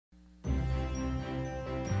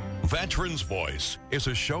Veterans Voice is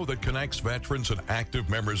a show that connects veterans and active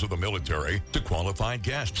members of the military to qualified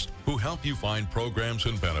guests who help you find programs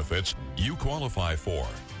and benefits you qualify for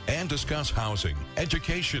and discuss housing,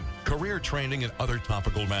 education, career training, and other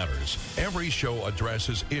topical matters. Every show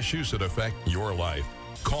addresses issues that affect your life.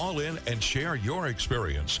 Call in and share your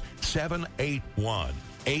experience.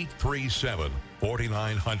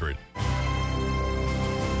 781-837-4900.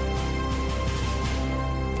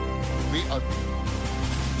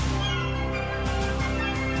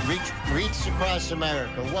 Reach across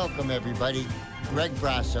America. Welcome, everybody. Greg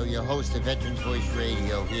Brasso, your host of Veterans Voice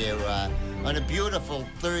Radio, here on a beautiful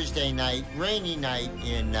Thursday night, rainy night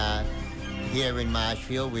here in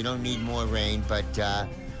Marshfield. We don't need more rain, but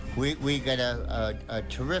we got a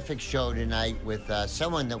terrific show tonight with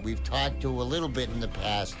someone that we've talked to a little bit in the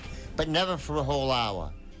past, but never for a whole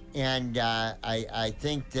hour. And I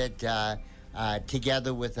think that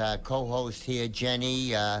together with our co-host here,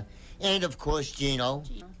 Jenny, and of course Gino.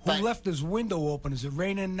 Who left his window open? Is it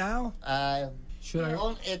raining now? Should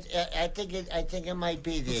I? I think it might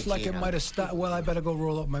be there. It's like Gino. It might have stopped. Well, I better go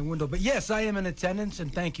roll up my window. But yes, I am in attendance,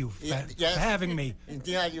 and thank you for having me.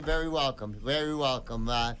 Yeah, you're very welcome. Very welcome.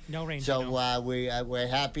 No rain. So we're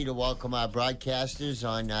happy to welcome our broadcasters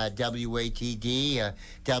on WATD,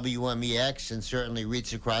 WMEX, and certainly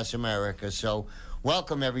Reach Across America. So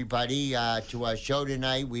welcome everybody to our show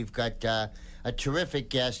tonight. We've got a terrific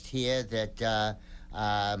guest here that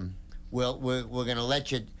we're going to let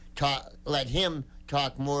him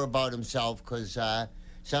talk more about himself, because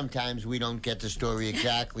sometimes we don't get the story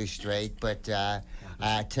exactly straight. But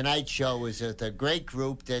tonight's show is with a great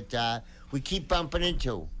group that we keep bumping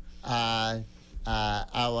into. Our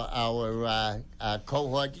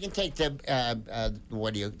cohort. You can take them.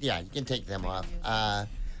 You can take them off.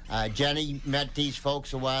 Jenny met these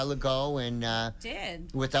folks a while ago, and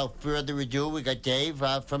did. Without further ado, we got Dave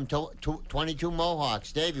from 22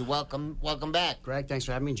 Mohawks. Dave, welcome back. Greg, thanks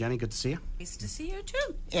for having me. Jenny, good to see you. Nice to see you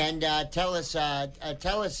too. And tell us,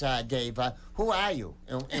 Dave, who are you,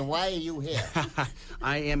 and why are you here?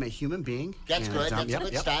 I am a human being. That's good. That's a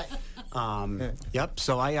good start. Yep.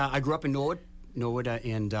 So I grew up in Norwood,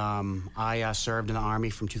 and I served in the Army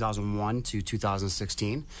from 2001 to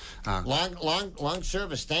 2016. Long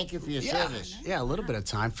service. Thank you for your service. Yeah, a little bit of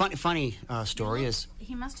time. Funny story is...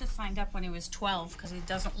 He must have signed up when he was 12, because he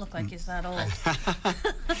doesn't look like he's that old.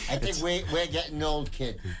 I think we're getting old,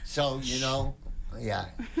 kid. So, yeah.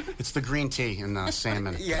 It's the green tea and the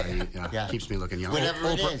salmon that keeps me looking young.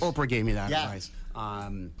 Whatever it is. Oprah gave me that advice.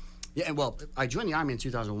 Well, I joined the Army in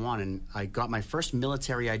 2001, and I got my first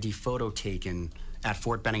military ID photo taken at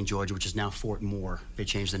Fort Benning, Georgia, which is now Fort Moore. They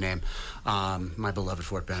changed the name. My beloved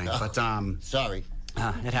Fort Benning. But sorry.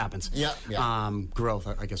 It happens. Yeah. Growth,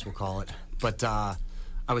 I guess we'll call it. But I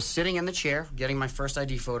was sitting in the chair getting my first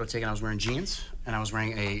ID photo taken. I was wearing jeans, and I was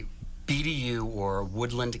wearing a BDU or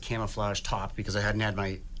woodland camouflage top because I hadn't had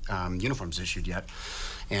my uniforms issued yet.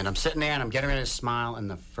 And I'm sitting there and I'm getting ready to smile, and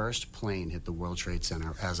the first plane hit the World Trade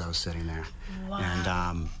Center as I was sitting there. Wow.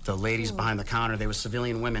 And the ladies behind the counter, they were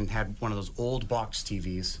civilian women, had one of those old box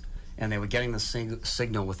TVs, and they were getting the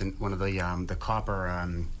signal with one of the copper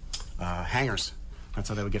hangers. That's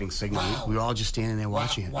how they were getting signal. Wow. We were all just standing there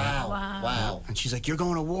watching it. Wow. And she's like, "You're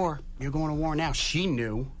going to war. You're going to war now." She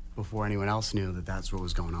knew before anyone else knew that that's what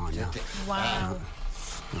was going on. Yeah. Wow.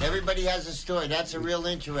 Everybody has a story. That's a real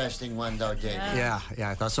interesting one, though, Dave. Yeah,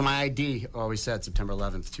 I thought so. My ID always said September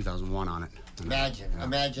 11th, 2001 on it.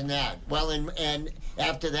 Imagine that. Well, and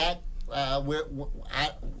after that,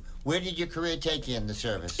 where did your career take you in the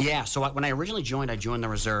service? Yeah, so when I originally joined, I joined the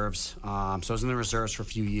reserves. So I was in the reserves for a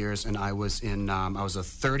few years, and I was in I was a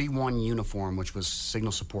 31 uniform, which was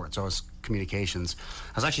signal support. So I was communications.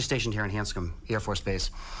 I was actually stationed here in Hanscom Air Force Base,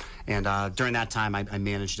 and during that time, I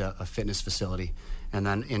managed a fitness facility. And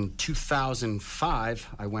then in 2005,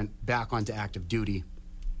 I went back onto active duty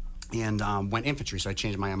and went infantry. So I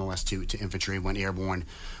changed my MOS to infantry, went airborne,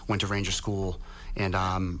 went to Ranger School, and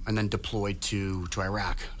then deployed to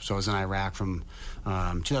Iraq. So I was in Iraq from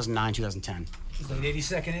 2009, 2010. Was that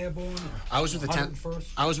 82nd Airborne? I was with the 10th.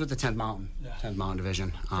 101st? I was with the 10th Mountain, Yeah. 10th Mountain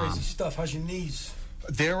Division. Crazy stuff. How's your knees?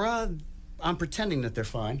 They're I'm pretending that they're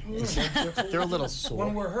fine. They're a little sore.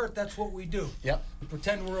 When we're hurt, that's what we do. Yep. We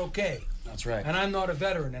pretend we're okay. That's right. And I'm not a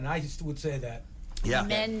veteran, and I would say that. Yeah.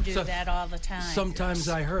 Men do that all the time. Sometimes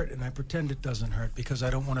I hurt, and I pretend it doesn't hurt because I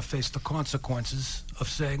don't want to face the consequences of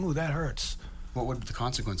saying, "Ooh, that hurts." What would the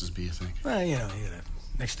consequences be, you think? Well,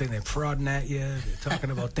 next thing they're prodding at you. They're talking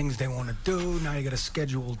about things they want to do. Now you got to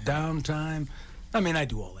schedule downtime. I mean, I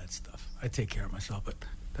do all that stuff. I take care of myself, but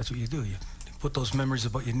that's what you do. You put those memories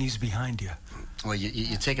about your knees behind you. Well,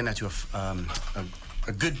 you're taking that to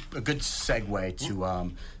a good segue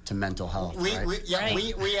to mental health. We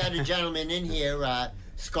had a gentleman in here.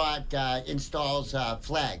 Scott installs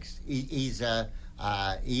flags. He's an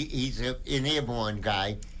airborne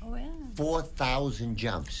guy. Oh, yeah. 4,000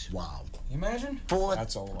 jumps. Wow. You imagine?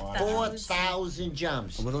 That's a lot. 4,000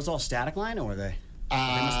 jumps. Were those all static line, or were they? There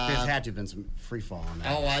had to have been some free fall on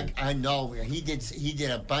that. Oh, I know. He did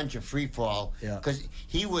a bunch of free fall because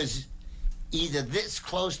he was either this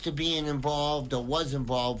close to being involved or was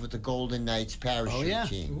involved with the Golden Knights parachute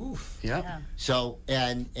team. Oof. Yep. Yeah. So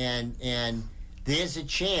and there's a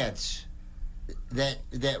chance that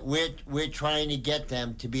we're trying to get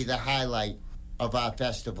them to be the highlight of our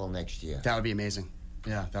festival next year. That would be amazing.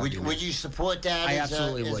 Yeah, that would be amazing. Would you support that? I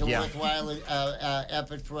absolutely would. As a worthwhile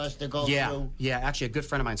effort for us to go through. Yeah. Actually, a good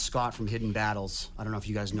friend of mine, Scott from Hidden Battles. I don't know if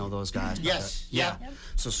you guys know those guys. but, Yes. Yeah. Yep.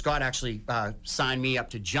 So Scott actually signed me up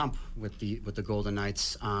to jump with the Golden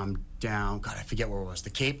Knights down. God, I forget where it was. The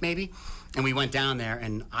Cape, maybe. And we went down there,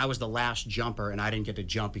 and I was the last jumper, and I didn't get to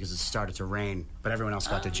jump because it started to rain. But everyone else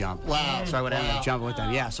got to jump. Wow. So I would end up jumping with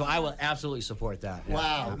them. Yeah. So I will absolutely support that. Yeah.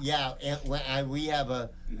 Wow. Yeah. And we have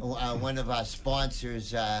one of our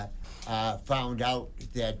sponsors found out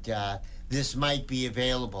that this might be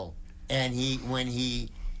available, and when he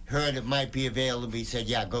heard it might be available, he said,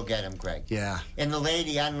 "Yeah, go get him, Greg." Yeah. And the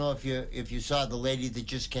lady, I don't know if you saw the lady that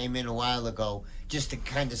just came in a while ago, just to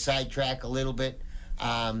kind of sidetrack a little bit.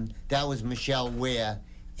 That was Michelle Ware,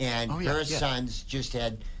 and her sons just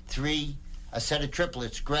had a set of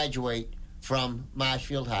triplets graduate from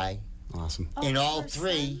Marshfield High, Awesome. and all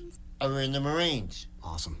three are in the Marines.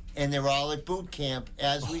 Awesome. And they're all at boot camp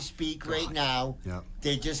as we speak right now. Yep.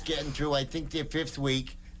 They're just getting through, I think, their 5th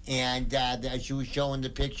week. And she was showing the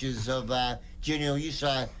pictures of, Junior, you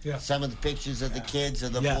saw some of the pictures of the kids,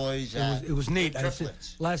 of the boys. It was neat.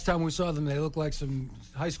 Triplets. Last time we saw them, they looked like some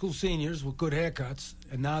high school seniors with good haircuts,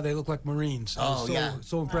 and now they look like Marines.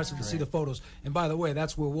 So impressive to see the photos. And by the way,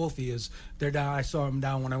 that's where Wolfie is. They're down. I saw him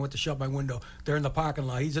down when I went to shut my window. They're in the parking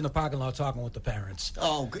lot. He's in the parking lot talking with the parents.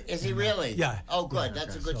 Oh, is he really? Yeah. Oh, good.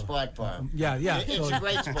 That's a good spot for him. Yeah. It's a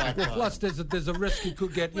great spot for him. Plus, there's a risk he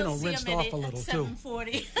could get rinsed off a little too.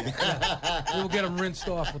 7:40. We'll get him rinsed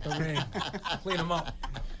off with the rain. Clean him up.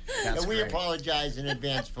 That's we great. apologize in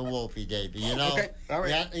advance for Wolfie, Davey. You know, Okay, all right.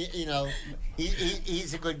 Yeah,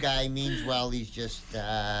 he's a good guy. He means well. He's just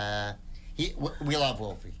we love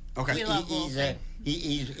Wolfie. Okay. We love Wolfie.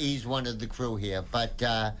 He's one of the crew here. But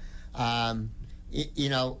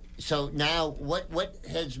so now what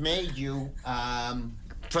has made you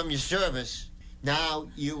from your service? Now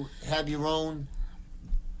you have your own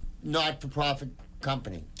not-for-profit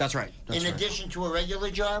company. That's right. In addition to a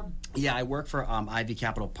regular job? Yeah, I work for Ivy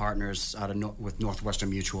Capital Partners with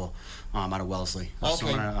Northwestern Mutual out of Wellesley. So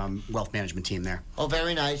I'm on a wealth management team there. Oh,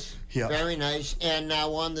 very nice. Yeah. Very nice. And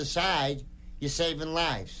now on the side, you're saving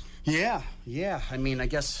lives. Yeah. I mean, I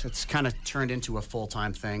guess it's kind of turned into a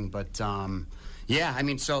full-time thing, but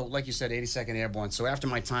so like you said, 82nd Airborne. So after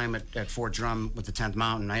my time at Fort Drum with the 10th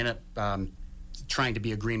Mountain, I ended up trying to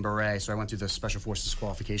be a Green Beret, so I went through the Special Forces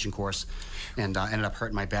qualification course and ended up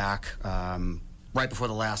hurting my back right before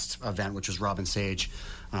the last event, which was Robin Sage.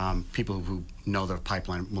 People who know the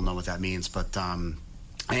pipeline will know what that means, but I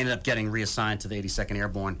ended up getting reassigned to the 82nd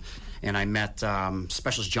Airborne, and I met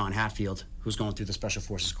Specialist John Hatfield, who's going through the Special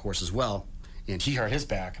Forces course as well, and he hurt his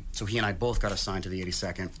back, so he and I both got assigned to the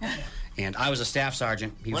 82nd, and I was a staff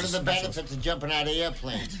sergeant. One of the benefits of jumping out of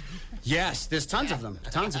airplanes. Yes, there's tons of them,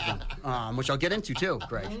 which I'll get into too,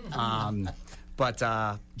 Greg. But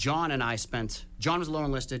John and I John was low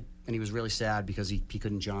enlisted, and he was really sad because he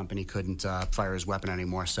couldn't jump and he couldn't fire his weapon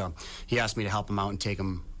anymore. So he asked me to help him out and take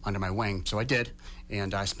him under my wing. So I did,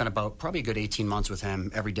 and I spent probably a good 18 months with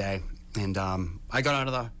him every day. And I got out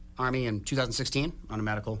of the Army in 2016 on a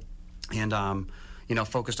medical, and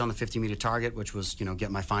focused on the 50-meter target, which was, get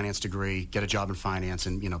my finance degree, get a job in finance,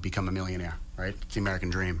 and, become a millionaire, right? It's the American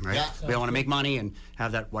dream, right? Yeah. We all want to make money and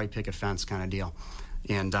have that white picket fence kind of deal.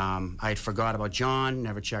 And I had forgot about John,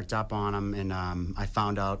 never checked up on him, and I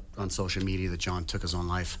found out on social media that John took his own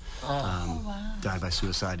life, died by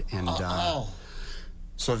suicide. And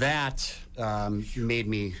so that made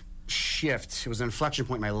me shift. It was an inflection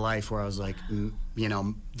point in my life where I was like,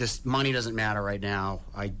 this money doesn't matter right now.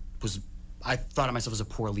 I thought of myself as a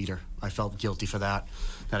poor leader. I felt guilty for that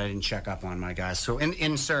I didn't check up on my guys. So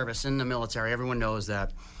in service, in the military, everyone knows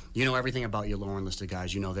that you know everything about your lower enlisted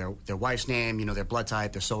guys. You know their wife's name, you know their blood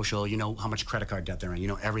type, their social, you know how much credit card debt they're in. You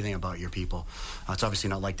know everything about your people. It's obviously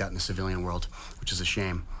not like that in the civilian world, which is a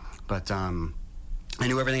shame. But I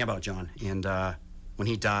knew everything about John. And when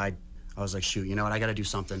he died, I was like, shoot, you know what? I got to do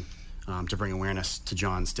something to bring awareness to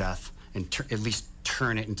John's death and at least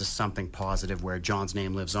turn it into something positive where John's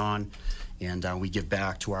name lives on, and we give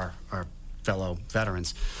back to our fellow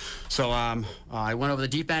veterans. So I went over the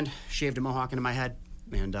deep end, shaved a mohawk into my head,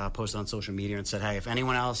 and posted on social media and said, hey, if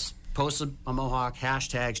anyone else posts a mohawk,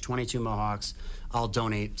 hashtags 22 Mohawks, I'll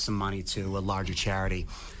donate some money to a larger charity.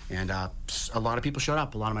 And a lot of people showed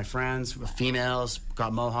up. A lot of my friends, females,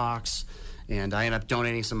 got mohawks. And I ended up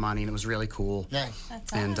donating some money, and it was really cool. Nice.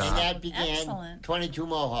 That's And awesome. that began 22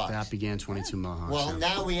 Mohawks. That began 22 Mohawks. Well,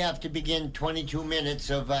 now we have to begin 22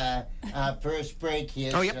 minutes of first break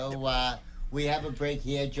here. Oh, yep. So we have a break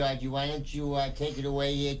here. Georgie, why don't you take it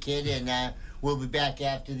away here, kid, and we'll be back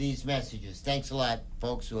after these messages. Thanks a lot,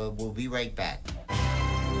 folks. We'll be right back.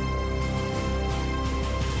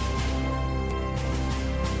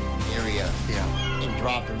 Area. Yeah. And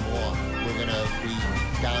dropping more. We're going to be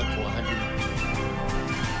down to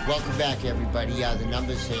 100. Welcome back, everybody. The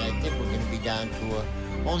numbers say I think we're going to be down to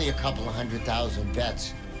only a couple of 100,000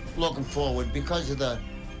 vets. Looking forward because of the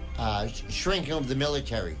shrinking of the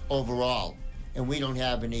military overall. And we don't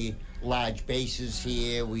have any large bases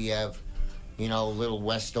here. We have, a little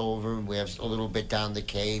Westover. We have a little bit down the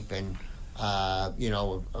Cape and,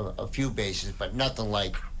 a few bases, but nothing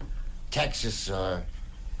like Texas or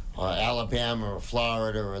Alabama or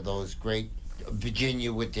Florida or those great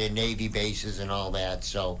Virginia with their Navy bases and all that.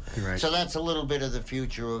 So, Right. So that's a little bit of the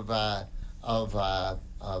future of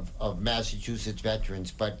Massachusetts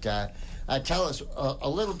veterans. But tell us a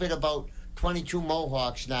little bit about 22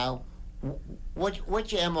 Mohawks now.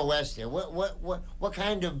 What's your MOS there? What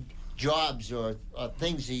kind of jobs or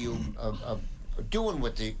things are you doing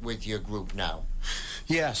with your group now?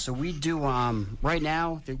 Yeah, so we do, right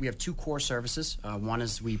now, we have two core services. One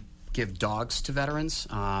is we give dogs to veterans,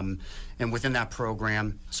 and within that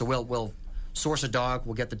program, so we'll source a dog,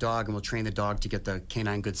 we'll get the dog, and we'll train the dog to get the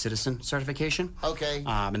Canine Good Citizen certification. Okay.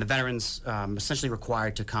 And the veterans essentially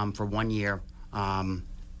required to come for 1 year,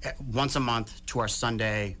 once a month to our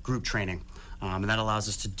Sunday group training. And that allows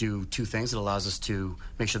us to do two things. It allows us to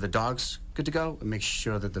make sure the dog's good to go, and make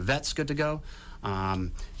sure that the vet's good to go,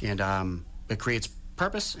 and it creates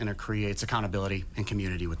purpose, and it creates accountability and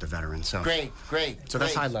community with the veterans. So Great. So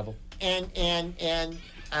that's high level. And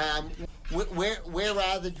where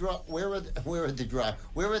are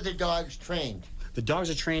the dogs trained? The dogs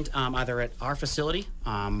are trained either at our facility,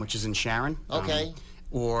 which is in Sharon, Okay.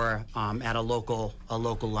 or at a local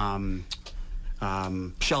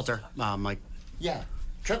shelter, like Yeah,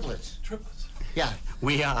 triplets. Triplets. Yeah,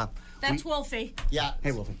 we. That's Wolfie yeah.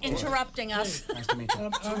 Hey, Wolfie. interrupting us. Nice to meet you.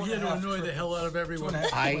 I'm here to annoy the hell out of everyone.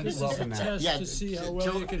 I This is welcome a that. test Yeah, to see how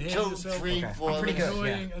well you can handle yourself. 2, 3, Okay. 4. I'm pretty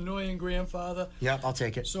good. Annoying grandfather. Yep, I'll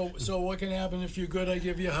take it. So what can happen if you're good? I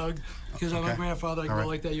give you a hug because I'm a Okay. grandfather. I go All right.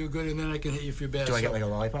 like that. You're good, and then I can hit you if you're bad. Do I get So- like a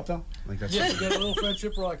lollipop though? Like that's Yes, you get a little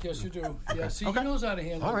friendship rock. Yes, you do. Yeah, see, Okay. he knows how to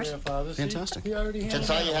handle All right. grandfather. See? Fantastic. He already handled That's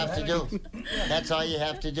all you that. have to do. That's all you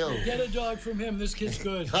have to do. Get a dog from him. This kid's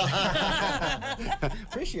good.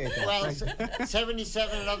 Appreciate that. Well,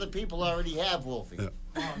 77 other people already have Wolfie. Oh,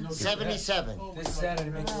 no kidding. 77. This Saturday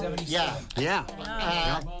makes 77. Yeah.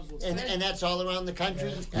 Yeah. And that's all around the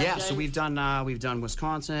country? Yeah, Okay? so we've done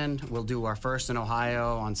Wisconsin. We'll do our first in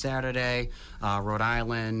Ohio on Saturday, Rhode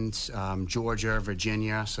Island, Georgia,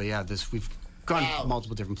 Virginia. So yeah, we've gone Wow.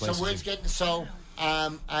 multiple different places. So where's getting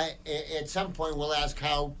at some point we'll ask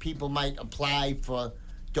how people might apply for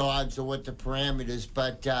dogs or what the parameters.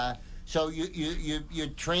 But so you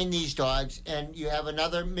train these dogs, and you have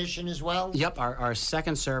another mission as well. Yep, our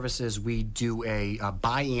second service is we do a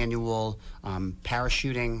biannual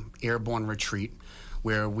parachuting airborne retreat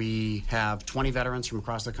where we have 20 veterans from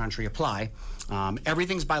across the country apply.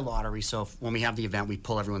 Everything's by lottery, so when we have the event, we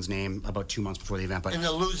pull everyone's name about 2 months before the event. But And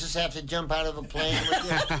the losers have to jump out of a plane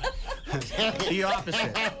with you. the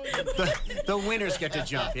opposite. The winners get to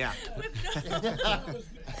jump, yeah.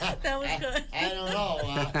 That was good. I don't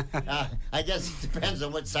know. I guess it depends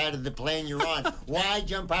on what side of the plane you're on. Why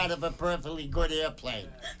jump out of a perfectly good airplane?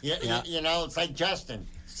 Yeah. It's like Justin.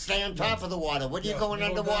 Stay on top of the water. What are you going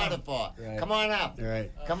underwater for? Right. Come on up. Right.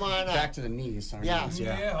 Come on up. Back to the knees. Our Yeah. knees,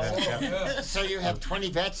 Yeah. So you have 20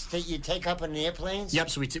 vets that you take up in the airplanes? Yep.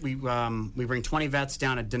 So we bring 20 vets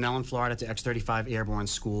down to Denellen, Florida, to X-35 Airborne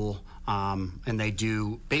School, and they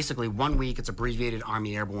do basically 1 week. It's abbreviated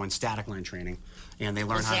Army Airborne static line training, and they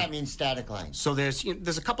learn What's how. that mean, static line? So there's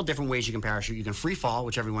a couple different ways you can parachute. You can free fall,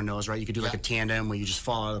 which everyone knows, right? You could do like Yeah. a tandem where you just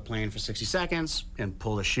fall out of the plane for 60 seconds and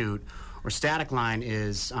pull the chute. Or static line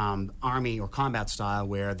is Army or combat style,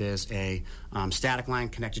 where there's a static line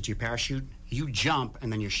connected to your parachute. You jump,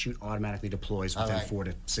 and then your chute automatically deploys within 4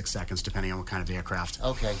 to 6 seconds, depending on what kind of aircraft.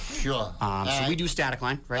 Okay, sure. So we do static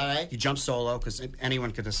line, right? All right. You jump solo, because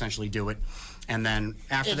anyone could essentially do it. And then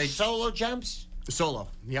after it's solo jumps? Solo,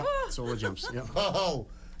 yep. Solo jumps, yep. Oh,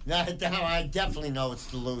 now I definitely know it's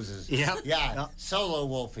the losers. Yep. Yeah, solo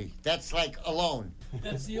Wolfie. That's like alone.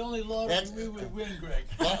 That's the only lottery we would win, Greg.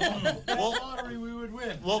 Well, Lottery we would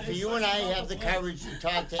win. Wolfie, you and I have the courage to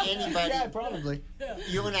talk to anybody. Yeah, probably.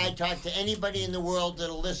 You and I talk to anybody in the world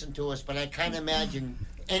that'll listen to us, but I can't imagine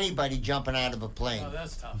anybody jumping out of a plane. Oh,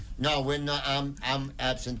 that's tough. No, we're not. I'm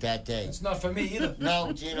absent that day. It's not for me either.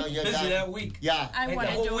 No, Gino, you're Busy done. that week. Yeah. I Hey, want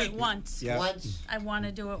the to whole do it week. once. Yeah. Once. I want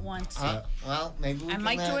to do it once. Well, maybe we I can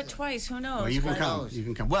might do have- it twice. Who knows? Well, you can But- come. knows? You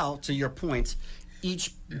can come. Well, to your point,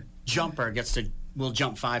 each jumper will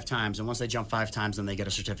jump 5 times, and once they jump 5 times, then they get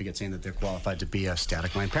a certificate saying that they're qualified to be a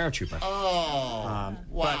static line paratrooper. Oh,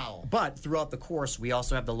 wow. But throughout the course, we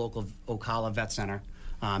also have the local Ocala Vet Center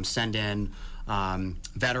send in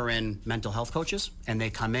veteran mental health coaches, and they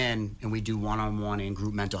come in and we do one-on-one and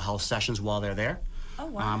group mental health sessions while they're there. Oh,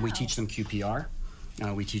 wow. We teach them QPR.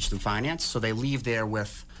 We teach them finance, so they leave there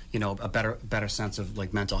with a better sense of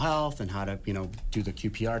like mental health and how to do the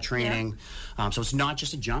QPR training. So it's not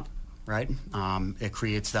just a jump, right? It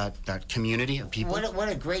creates that community of people. What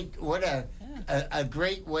a great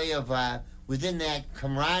great way of within that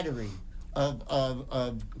camaraderie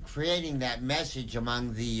of creating that message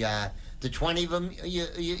among the 20 of them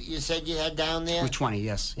you said you had down there. With 20,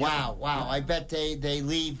 yes. Wow. I bet they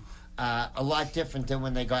leave a lot different than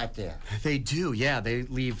when they got there. They do, yeah. They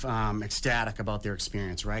leave ecstatic about their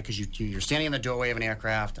experience, right? Because you're standing in the doorway of an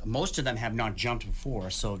aircraft. Most of them have not jumped before,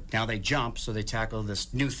 so now they jump, so they tackle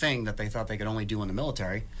this new thing that they thought they could only do in the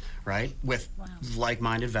military, right? With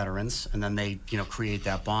like-minded veterans, and then they, create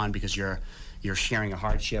that bond because you're sharing a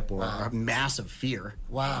hardship or a massive fear.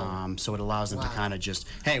 Wow. So it allows them to kind of just,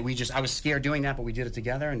 hey, I was scared doing that, but we did it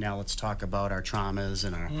together, and now let's talk about our traumas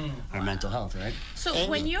and our mental health, right? So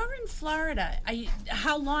when you're in Florida,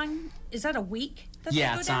 how long is that? A week? That Yeah,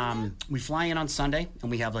 they go it's down there? we fly in on Sunday,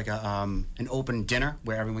 and we have like an open dinner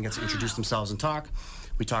where everyone gets to introduce themselves and talk.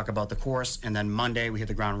 We talk about the course, and then Monday we hit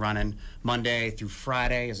the ground running. Monday through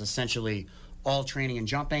Friday is essentially all training and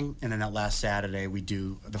jumping, and then that last Saturday we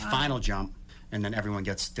do the final jump, and then everyone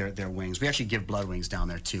gets their wings. We actually give blood wings down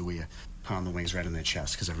there too. We pound the wings right in their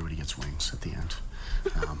chest because everybody gets wings at the end,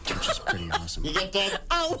 which is pretty awesome. You get that?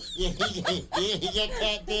 Oh, you get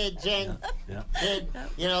that there, Jen. Yeah. Kid,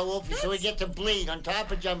 Wolfie, so we get to bleed on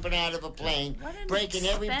top of jumping out of a plane, What an breaking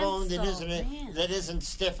every bone expense, man. that isn't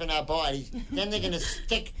stiff in our bodies. Then they're gonna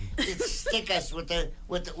stick us with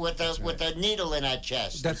a needle in our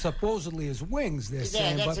chest. That supposedly is wings, they're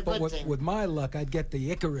saying, that's a but good thing. with my luck, I'd get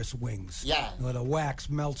the Icarus wings. Yeah. Where the wax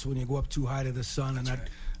melts when you go up too high to the sun, and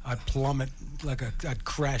I'd plummet I'd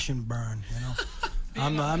crash and burn.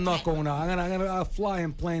 I'm not going out. I'll fly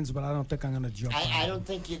in planes, but I don't think I'm gonna jump. I don't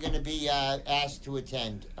think you're gonna be asked to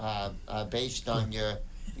attend based on your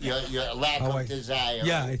lack of desire.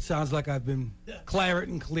 Yeah, it sounds like I've been claret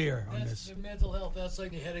and clear on That's this. the mental health. That's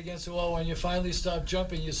like your head against the wall. When you finally stop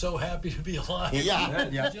jumping, you're so happy to be alive. Yeah.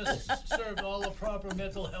 You just served all the proper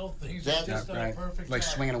mental health things. That- You just done a Right. perfect Like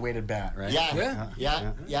job. swinging a weighted bat, right? Yeah.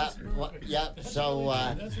 That's perfect. So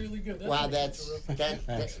That's really good. That's wow, really that's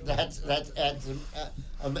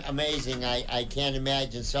amazing. I can't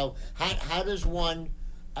imagine. So how does one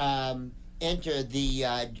enter the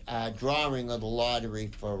drawing of the lottery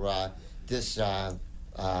for this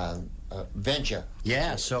venture?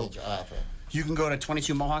 Yeah, so that you offer? you can go to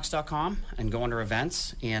 22mohawks.com and go under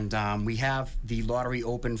events, and we have the lottery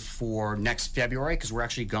open for next February because we're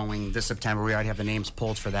actually going this September. We already have the names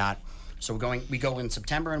pulled for that. So we go in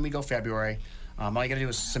September and we go February. All you got to do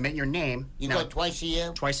is submit your name. You Now, go twice a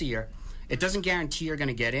year? Twice a year. It doesn't guarantee you're going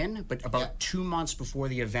to get in, but about 2 months before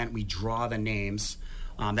the event, we draw the names.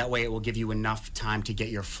 That way it will give you enough time to get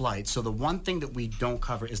your flight. So the one thing that we don't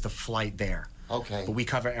cover is the flight there. Okay. But we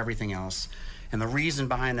cover everything else. And the reason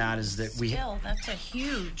behind that is that Still, that's a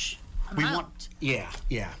huge we amount. want, yeah.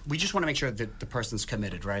 We just want to make sure that the person's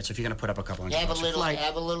committed, right? So if you're going to put up a couple hundred bucks for flight,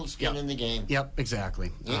 have a little skin Yep. in the game. Yep,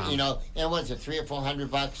 exactly. And what's it, $300 or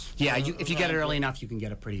 $400? Yeah, if you get it early enough, you can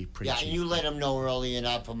get it pretty Yeah, cheap. and you let them know early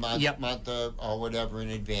enough, a month, Yep. or whatever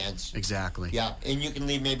in advance. Exactly. Yeah, and you can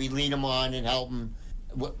maybe lead them on and help them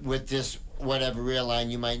with this whatever airline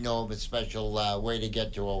you might know of a special way to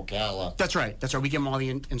get to Ocala. That's right. We give them all the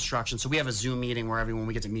instructions. So we have a Zoom meeting where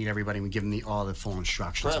we get to meet everybody and we give them all the full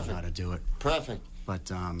instructions on how to do it. Perfect. But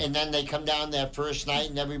and then they come down that first night,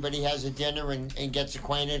 and everybody has a dinner and gets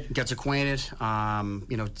acquainted. Gets acquainted.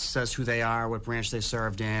 Says who they are, what branch they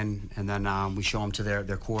served in, and then we show them to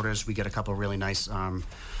their quarters. We get a couple of really nice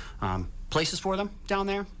places for them down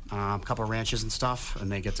there, a couple of ranches and stuff, and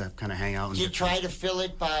they get to kind of hang out. Do you try to fill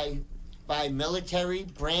it by military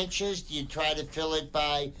branches? Do you try to fill it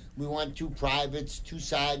by, we want 2 privates, 2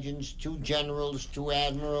 sergeants, 2 generals, 2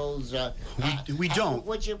 admirals? We don't.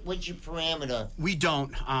 What's your parameter? We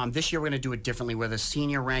don't. This year we're going to do it differently, where the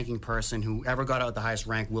senior ranking person, whoever got out the highest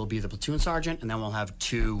rank, will be the platoon sergeant, and then we'll have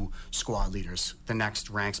 2 squad leaders. The next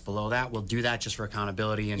ranks below that, we'll do that just for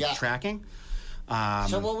accountability and tracking.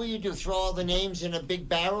 So what will you do? Throw all the names in a big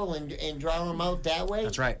barrel and draw them out that way?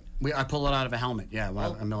 That's right. I pull it out of a helmet. Yeah,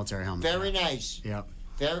 a military helmet. Very nice. Yep.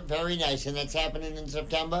 Very, very nice. And that's happening in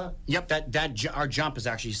September? Yep. Our jump is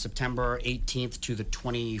actually September 18th to the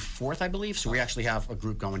 24th, I believe. So we actually have a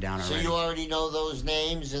group going down already. So you already know those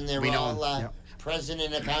names, and they're all present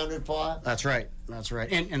and accounted for? That's right.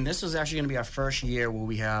 And this is actually going to be our first year where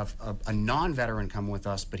we have a non-veteran come with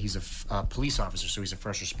us, but he's a police officer, so he's a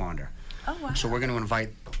first responder. Oh, wow. So we're going to invite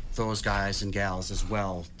those guys and gals as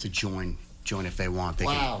well to join if they want.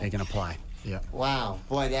 They can apply. Yeah. Wow.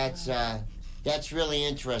 Boy, that's really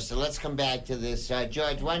interesting. Let's come back to this.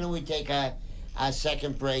 George, why don't we take a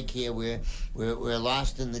second break here? We're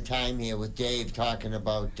lost in the time here with Dave talking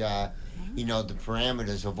about the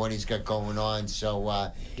parameters of what he's got going on. So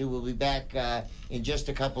we'll be back in just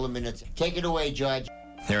a couple of minutes. Take it away, George.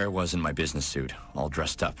 There I was in my business suit, all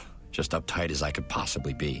dressed up, just uptight as I could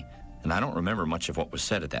possibly be. And I don't remember much of what was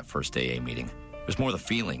said at that first AA meeting. It was more the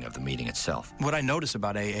feeling of the meeting itself. What I notice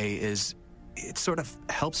about AA is it sort of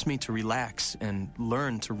helps me to relax and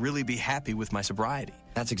learn to really be happy with my sobriety.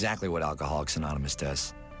 That's exactly what Alcoholics Anonymous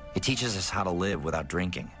does. It teaches us how to live without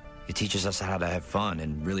drinking. It teaches us how to have fun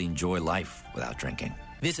and really enjoy life without drinking.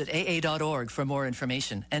 Visit AA.org for more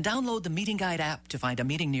information and download the Meeting Guide app to find a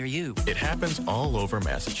meeting near you. It happens all over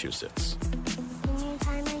Massachusetts. Can you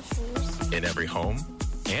tie my shoes? In every home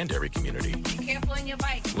and every community. Be careful on your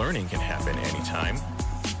bike. Learning can happen anytime,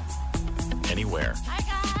 anywhere. Hi,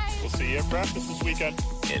 guys. We'll see you at practice this weekend.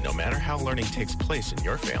 And no matter how learning takes place in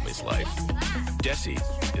your family's life, DESE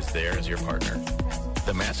is there as your partner.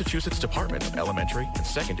 The Massachusetts Department of Elementary and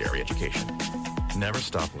Secondary Education. Never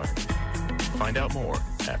stop learning. Find out more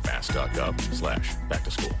at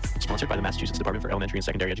mass.gov/back-to-school. Sponsored by the Massachusetts Department for Elementary and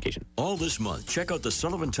Secondary Education. All this month, check out the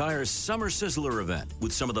Sullivan Tires Summer Sizzler event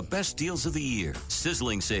with some of the best deals of the year.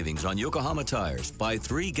 Sizzling savings on Yokohama tires. Buy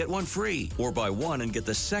 3, get 1 free. Or buy 1 and get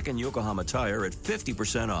the second Yokohama tire at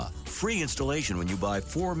 50% off. Free installation when you buy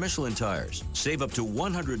 4 Michelin tires. Save up to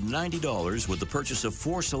 $190 with the purchase of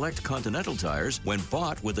 4 select Continental tires when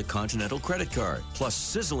bought with a Continental credit card. Plus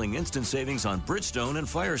sizzling instant savings on Bridgestone and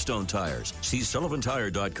Firestone tires. See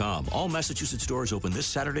SullivanTire.com. All Massachusetts stores open this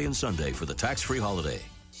Saturday and Sunday for the tax-free holiday.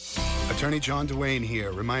 Attorney John Duane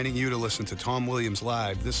here, reminding you to listen to Tom Williams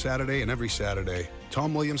live this Saturday and every Saturday.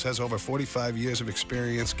 Tom Williams has over 45 years of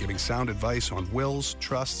experience giving sound advice on wills,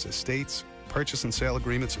 trusts, estates, purchase and sale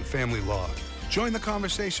agreements, and family law. Join the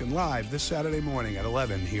conversation live this Saturday morning at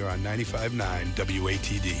 11 here on 95.9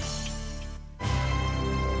 WATD.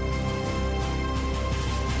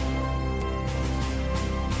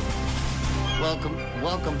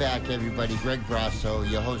 Welcome back, everybody. Greg Brasso,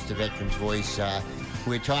 your host of Veterans Voice.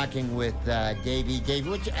 We're talking with Davey. Dave,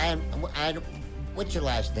 what's your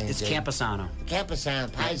last name? It's Dave? Campisano.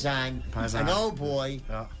 Paisan. An old boy,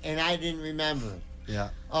 and I didn't remember it. Yeah.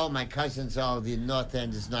 Oh, my cousins, the North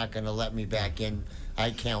End is not going to let me back in.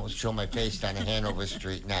 I can't show my face down a Hanover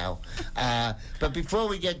Street now. But before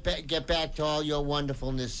we get back to all your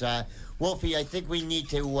wonderfulness, Wolfie, I think we need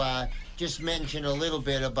to just mention a little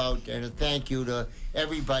bit about, and a thank you to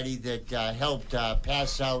everybody that helped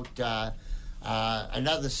pass out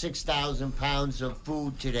another 6,000 pounds of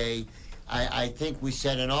food today. I think we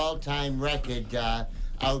set an all-time record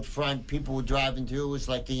out front. People were driving through. It was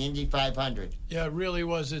like the Indy 500. Yeah, it really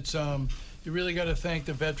was. It's you really got to thank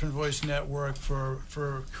the Veteran Voice Network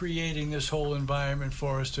for creating this whole environment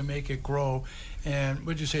for us to make it grow. And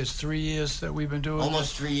what'd you say? It's 3 years that we've been doing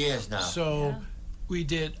Almost this? 3 years now. So we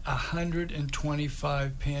did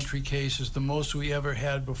 125 pantry cases. The most we ever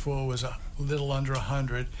had before was a little under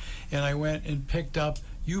 100. And I went and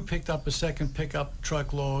you picked up a second pickup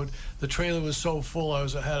truckload. The trailer was so full I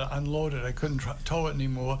had to unload it. I couldn't tow it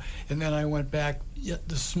anymore. And then I went back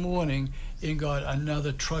this morning and got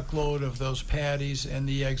another truckload of those patties, and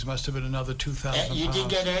the eggs must have been another 2,000 pounds. You did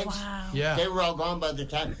get eggs? Wow. Yeah. They were all gone by the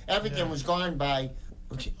time. Everything was gone by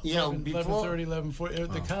You know, before 11:30,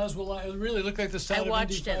 11:40. The cars were live. It really looked like the start I of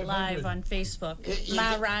watched Indy it live 500. on Facebook.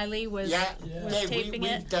 Ma Riley was Dave, taping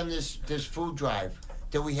we've it. done this food drive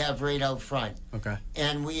that we have right out front. Okay.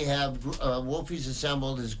 And we have Wolfie's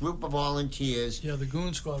assembled his group of volunteers. Yeah, the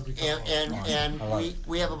Goon Squad. And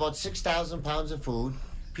we have about 6,000 pounds of food.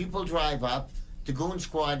 People drive up. The Goon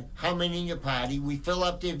Squad, how many in your party? We fill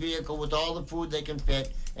up their vehicle with all the food they can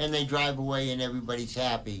fit, and they drive away, and everybody's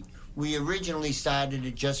happy. We originally started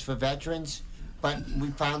it just for veterans, but we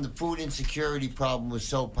found the food insecurity problem was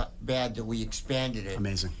so bad that we expanded it.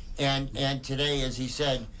 Amazing. And today, as he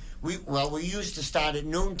said, we used to start at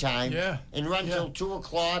noontime and run till 2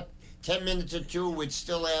 o'clock. 10 minutes or 2, we'd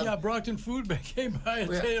still have... Yeah, Brockton Food Bank came by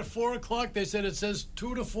and said at 4 o'clock, they said it says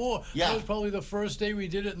 2 to 4. Yeah. That was probably the first day we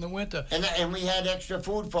did it in the winter. And we had extra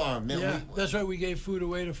food for them. Yeah, that's right. We gave food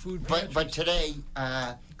away to food pantries. But today,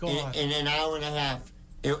 in an hour and a half,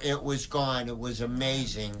 it was gone. It was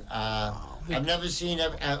amazing. I've never seen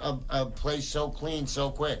a place so clean so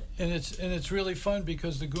quick. And it's really fun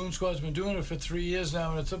because the Goon Squad's been doing it for 3 years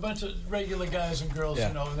now, and it's a bunch of regular guys and girls, you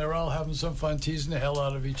know, and they're all having some fun, teasing the hell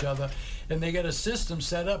out of each other. And they got a system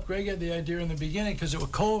set up. Greg had the idea in the beginning because it was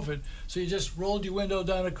COVID, so you just rolled your window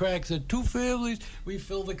down a crack, said 2 families. We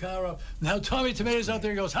filled the car up. Now Tommy Tomatoes out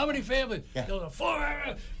there goes, how many families? Yeah. Goes,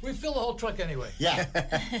 4. We fill the whole truck anyway. Yeah.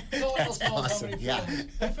 No one else knows how many families.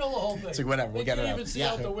 They fill the whole thing. It's like whatever. We'll get it out. They can't even see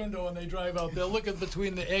out the window when they drive out. They'll look at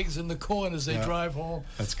between the eggs and the corn as they drive home.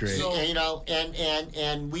 That's great. So, you know,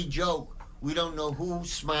 and we joke, we don't know who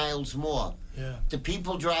smiles more. Yeah. The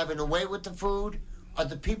people driving away with the food or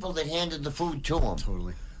the people that handed the food to them.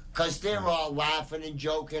 Totally. Because they're all laughing and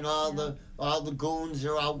joking. All the goons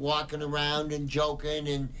are out walking around and joking,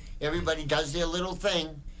 and everybody does their little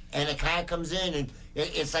thing. And a car comes in, and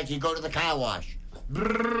it's like you go to the car wash.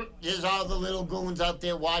 Brrr, there's all the little goons out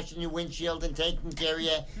there washing your windshield and taking care of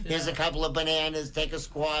you. Here's a couple of bananas, take a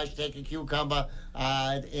squash, take a cucumber,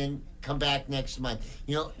 and come back next month.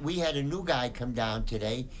 You know, we had a new guy come down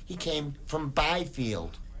today. He came from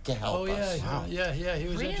Byfield to help us. Yeah, he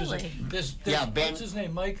was interesting. What's his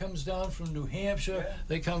name? Mike comes down from New Hampshire.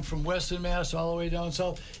 They come from Western Mass all the way down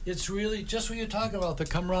south. It's really just what you're talking about, the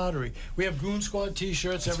camaraderie. We have Goon Squad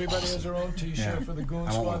T-shirts. Everybody has their own T-shirt for the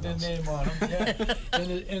Goon Squad, their name on them. Yeah.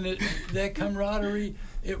 and that camaraderie,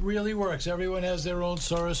 it really works. Everyone has their own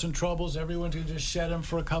sorrows and troubles. Everyone can just shed them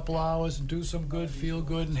for a couple hours and do some good, feel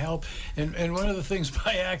good, and help. And one of the things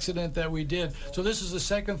by accident that we did, so this is the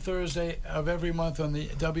second Thursday of every month on the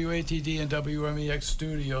WATD and WMEX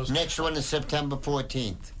studios. Next one is September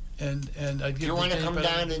 14th. And I'd give you want to come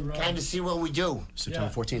down and kind of see what we do?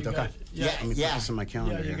 September 14th, okay. Let me put this in my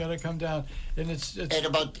calendar. Yeah, you got to come down. And it's at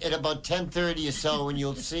about 10:30 or so, and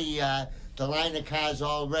you'll see the line of cars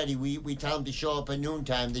already. We tell them to show up at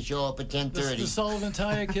noontime. They show up at 10:30. The Sullivan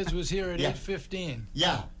Tire Kids was here at 8:15.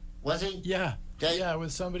 Yeah. Was he? Yeah. Yeah,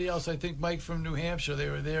 with somebody else. I think Mike from New Hampshire. They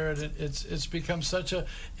were there, and it's become such a,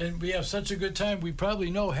 and we have such a good time. We probably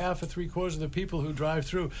know half or 3/4 of the people who drive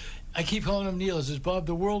through. I keep calling him Neil. Says Bob,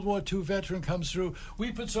 the World War II veteran comes through. We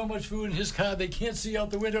put so much food in his car they can't see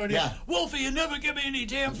out the window. And Wolfie, you never give me any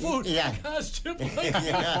damn food. Yeah. The car's tripping.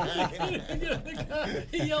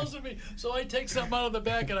 He yells at me. So I take something out of the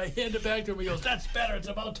back and I hand it back to him. He goes, "That's better. It's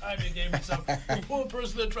about time you gave me something." The poor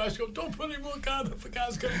person that drives goes, "Don't put any more car. The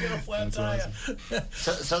car's going to get a flat tire." Awesome.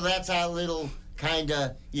 So that's our little kind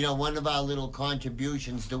of, one of our little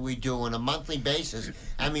contributions that we do on a monthly basis.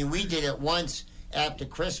 I mean, we did it once after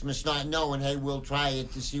Christmas, not knowing, hey, we'll try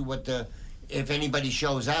it to see if anybody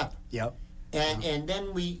shows up. Yep. And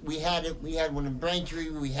then we had one in Braintree,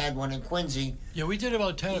 we had one in Quincy. Yeah, we did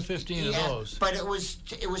about 10 or 15 of those. But it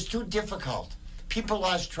was too difficult. People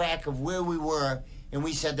lost track of where we were, and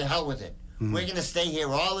we said, the hell with it. Mm-hmm. We're going to stay here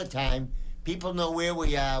all the time. People know where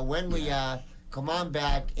we are, when we are. Come on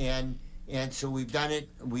back, and so we've done it.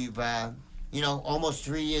 We've almost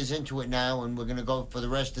 3 years into it now, and we're going to go for the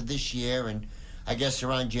rest of this year. And I guess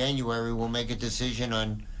around January we'll make a decision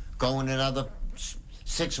on going another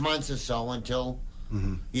 6 months or so until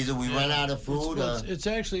either we run out of food or... It's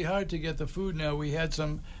actually hard to get the food now. We had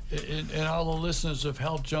some, and all the listeners have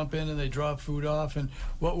helped jump in and they drop food off. And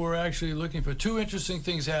what we're actually looking for, 2 interesting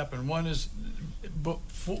things happen. One is,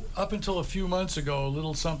 up until a few months ago, a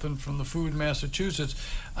little something from the food in Massachusetts,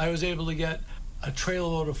 I was able to get a trailer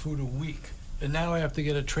load of food a week. And now I have to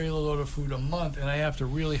get a trailer load of food a month, and I have to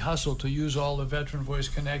really hustle to use all the Veteran Voice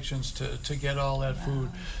connections to get all that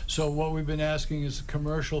food. So what we've been asking is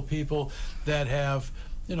commercial people that have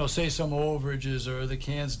say some overages or the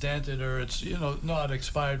can's dented or it's, not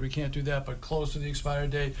expired. We can't do that, but close to the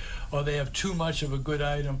expired date, or they have too much of a good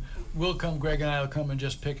item, Greg and I will come and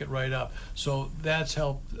just pick it right up. So that's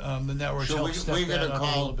helped, the network's helped step that up a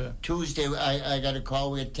little bit. Tuesday, I got a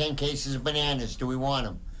call. We had 10 cases of bananas. Do we want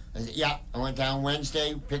them? I said, yeah. I went down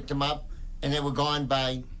Wednesday, picked them up, and they were gone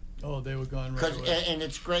by... Oh, they were gone right away. And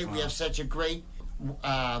it's great. Wow. We have such a great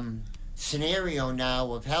scenario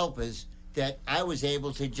now of helpers that I was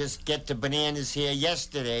able to just get the bananas here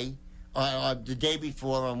yesterday, or the day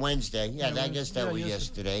before on Wednesday. I guess that was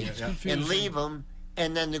yesterday. And leave them,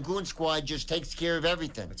 and then the Goon Squad just takes care of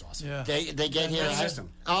everything. That's awesome. Yeah. They get here. System.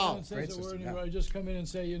 Oh, great system. I just come in and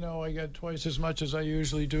say, I got twice as much as I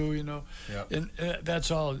usually do, and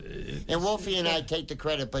that's all. And Wolfie and I take the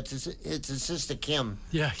credit, but it's his sister Kim.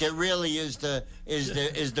 Yeah. That really is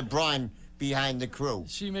the brawn behind the crew.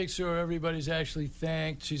 She makes sure everybody's actually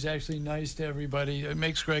thanked. She's actually nice to everybody. It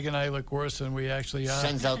makes Greg and I look worse than we actually are.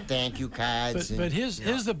 Sends out thank you cards. But here's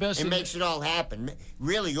the best. It makes it all happen.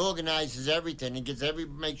 Really organizes everything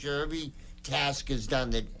and makes sure every task is done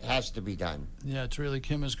that has to be done. Yeah,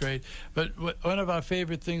 Kim is great. But one of our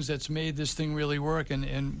favorite things that's made this thing really work,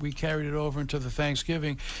 and we carried it over into the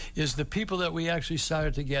Thanksgiving, is the people that we actually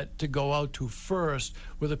started to get to go out to first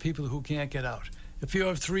were the people who can't get out. If you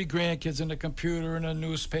have 3 grandkids and a computer and a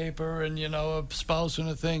newspaper and, a spouse and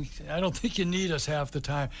a thing, I don't think you need us half the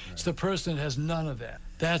time. Right. It's the person that has none of that.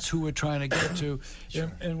 That's who we're trying to get to.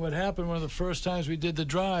 Sure. And what happened one of the first times we did the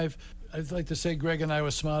drive, I'd like to say Greg and I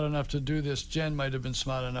were smart enough to do this. Jen might have been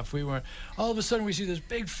smart enough. We weren't. All of a sudden we see this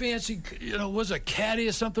big fancy, was a caddy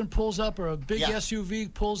or something pulls up or a big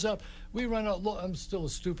SUV pulls up. We run out. I'm still a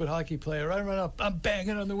stupid hockey player. I run up. I'm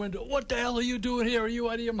banging on the window. What the hell are you doing here? Are you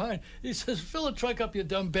out of your mind? He says, fill a truck up, you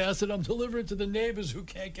dumb bastard. I'm delivering to the neighbors who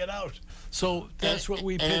can't get out. So that's what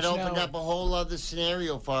we pitch now. And it opened up a whole other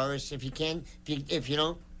scenario for us. If you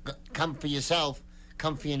don't come for yourself,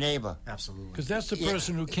 come for your neighbor. Absolutely. Because that's the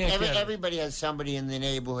person who can't get it. Everybody has somebody in the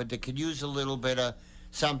neighborhood that could use a little bit of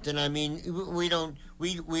something. I mean, we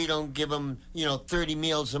don't give them 30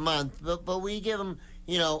 meals a month, but we give them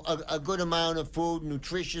a good amount of food,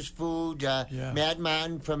 nutritious food. Mad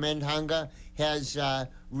Mountain from End Hunger has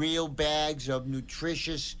real bags of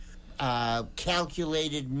nutritious,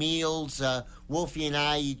 calculated meals. Wolfie and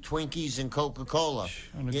I eat Twinkies and Coca-Cola.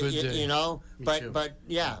 On a good day.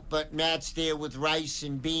 But Matt's there with rice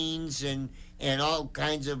and beans and all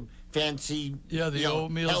kinds of fancy, the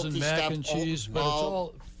oatmeals and mac stuff. and cheese, but it's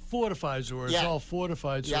all fortified, or it's all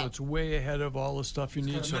fortified, so it's way ahead of all the stuff you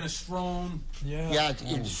need. Minestrone.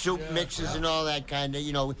 Soup mixes and all that kind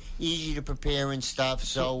of, easy to prepare and stuff.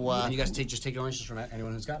 So and you guys just take donations from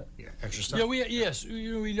anyone who's got it. Extra stuff. Yeah,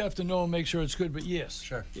 we have to know and make sure it's good, but yes,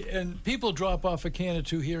 sure. And people drop off a can or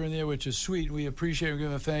two here and there, which is sweet. We appreciate it. We're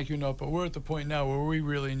giving a thank you note, but we're at the point now where we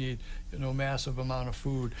really need massive amount of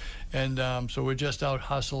food, and so we're just out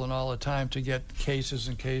hustling all the time to get cases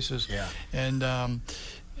and cases. Yeah, and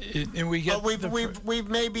we get. We've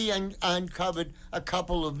maybe uncovered a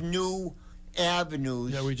couple of new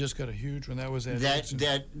avenues. Yeah, we just got a huge one. That was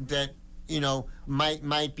that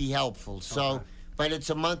might be helpful. So, but it's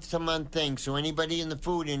a month-to-month thing. So anybody in the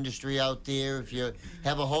food industry out there, if you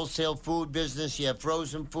have a wholesale food business, you have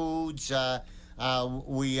frozen foods.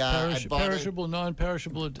 Perishable,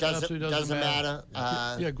 non-perishable. It absolutely doesn't matter.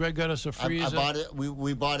 Greg got us a freezer. I bought it.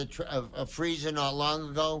 We bought a freezer not long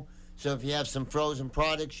ago. So if you have some frozen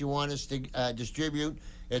products you want us to distribute,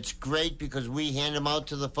 it's great because we hand them out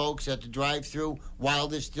to the folks at the drive-thru while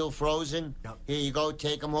they're still frozen. Yep. Here you go,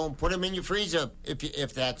 take them home, put them in your freezer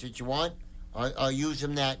if that's what you want, or use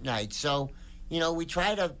them that night. So, we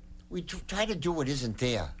try to do what isn't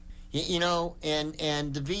there.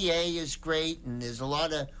 And the VA is great, and there's a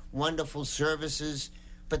lot of wonderful services,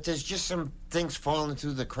 but there's just some things falling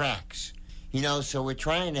through the cracks. So we're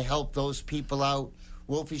trying to help those people out.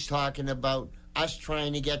 Wolfie's talking about us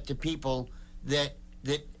trying to get to people that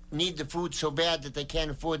need the food so bad that they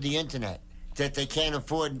can't afford the internet, that they can't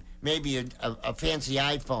afford maybe a fancy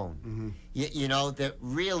iPhone, that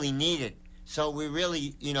really need it. So we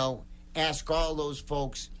really, ask all those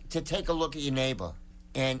folks to take a look at your neighbor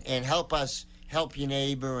and help us help your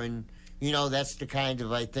neighbor. And, that's the kind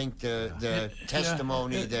of, I think, the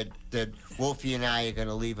testimony that Wolfie and I are going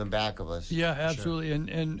to leave in back of us. Yeah, absolutely. Sure.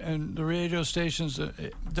 And the radio stations,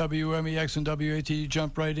 WMEX and WAT,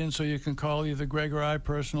 jump right in so you can call either Greg or I,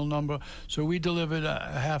 personal number. So we delivered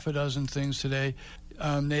a half a dozen things today.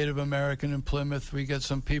 Native American in Plymouth. We get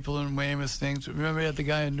some people in Weymouth things. Remember, we had the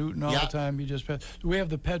guy in Newton all the time. He just passed. We have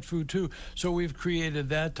the pet food, too. So we've created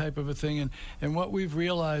that type of a thing. And what we've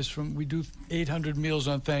realized we do 800 meals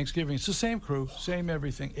on Thanksgiving. It's the same crew, same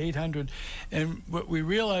everything, 800. And what we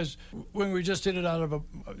realized when we just did it out of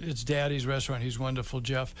it's Daddy's restaurant. He's wonderful,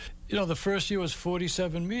 Jeff. The first year was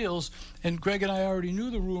 47 meals, and Greg and I already knew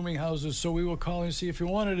the rooming houses, so we were calling to see if you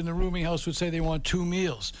wanted, and the rooming house would say they want 2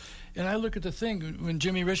 meals. And I look at the thing, when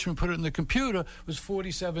Jimmy Richmond put it in the computer, it was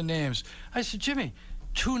 47 names. I said, Jimmy,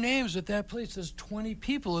 2 names at that place, there's 20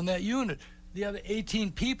 people in that unit. The other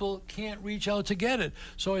 18 people can't reach out to get it.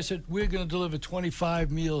 So I said, we're going to deliver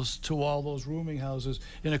 25 meals to all those rooming houses.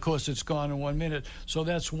 And, of course, it's gone in 1 minute. So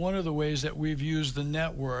that's one of the ways that we've used the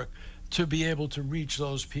network to be able to reach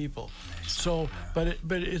those people. So, but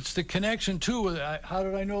it's the connection too. How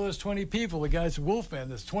did I know there's 20 people? The guy said, Wolfman,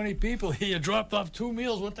 there's 20 people here. You dropped off 2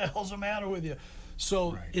 meals. What the hell's the matter with you?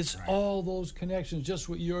 So it's all those connections, just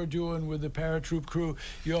what you're doing with the paratroop crew.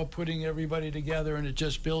 You're putting everybody together, and it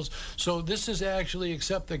just builds. So this is actually,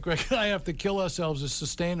 except that Greg and I have to kill ourselves, is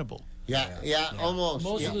sustainable. Yeah, almost.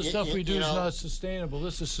 Most of the stuff we do is not sustainable.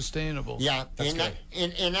 This is sustainable. Yeah,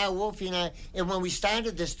 and now Wolfie and I, and when we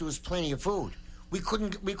started this, there was plenty of food. We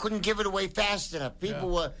couldn't give it away fast enough. People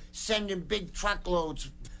were sending big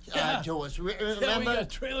truckloads to us. Remember? Yeah, we got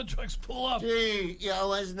trailer trucks pull up. Gee,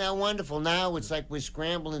 isn't that wonderful? Now it's like we're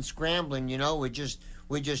scrambling. We're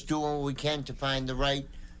just doing what we can to find the right.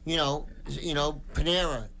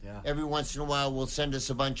 Panera. Yeah. Every once in a while will send us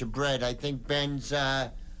a bunch of bread. I think Ben's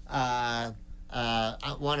one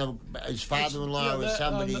of his father-in-law or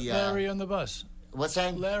somebody. Larry on the bus. What's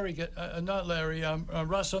that? Larry, not Larry.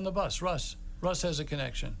 Russ on the bus. Russ has a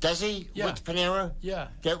connection. Does he? Yeah. With Panera? Yeah.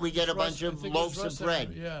 That we get a bunch of loaves of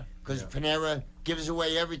bread. Yeah. Because Panera gives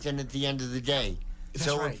away everything at the end of the day. That's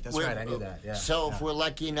right. I knew that. Yeah. So if we're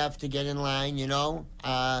lucky enough to get in line,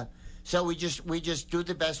 so we just do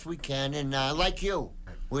the best we can, and like you,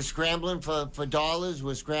 we're scrambling for dollars.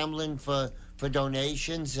 We're scrambling for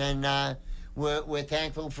donations, and we're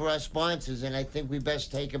thankful for our sponsors. And I think we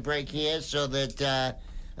best take a break here so that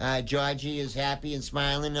Georgie is happy and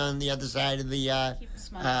smiling on the other side of the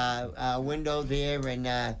window there,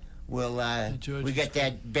 and we got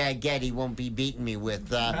that baguette he won't be beating me with.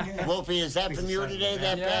 Wolfie, is that from you today,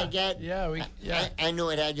 that baguette? Yeah. I knew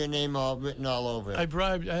it had your name written all over it. I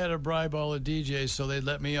had to bribe all the DJs so they'd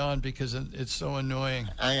let me on because it's so annoying.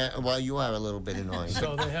 Well, you are a little bit annoying.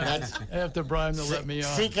 So I have to bribe them to let me on.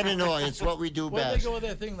 Seek and annoy, it's what we do best. They go with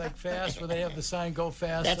that thing like fast, where they have the sign "Go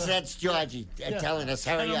fast"? That's Georgie telling us,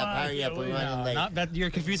 hurry up, we're running late.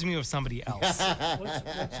 You're confusing me with somebody else.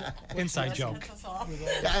 Inside joke.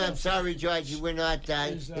 I'm sorry, Georgie, we're not,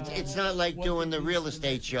 it's not like doing the real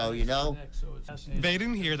estate show, They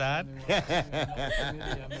didn't hear that.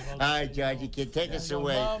 All right, Georgie, kid, take us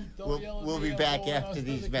away. We'll be back after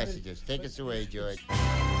these messages. Take us away, George.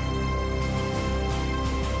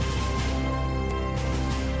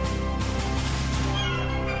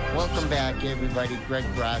 Welcome back, everybody. Greg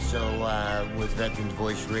Brasso with Veterans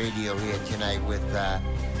Voice Radio here tonight with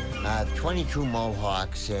 22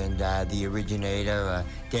 Mohawks and the originator,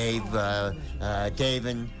 Dave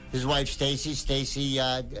and his wife, Stacy. Stacy,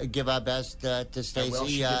 give our best to Stacy.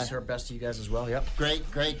 She gives her best to you guys as well, yep. Great.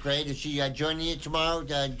 Is she joining you tomorrow?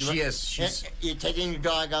 She is. You're taking your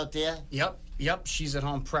dog out there? Yep. She's at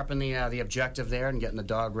home prepping the objective there and getting the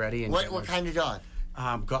dog ready. And what kind of dog?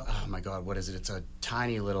 Oh my God, what is it? It's a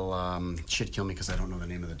tiny little. She'd kill me because I don't know the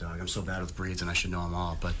name of the dog. I'm so bad with breeds, and I should know them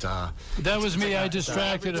all. But that was me. I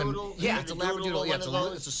distracted him. Yeah, it's a Labradoodle. Yeah,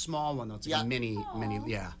 it's a small one though. It's like a mini.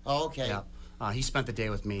 Yeah. Oh, okay. Yeah. He spent the day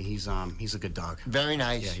with me. He's a good dog. Very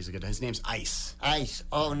nice. Yeah, he's a good. His name's Ice. Ice.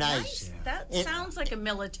 Oh, nice. Yeah. That sounds like a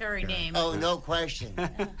military name. Oh, no question.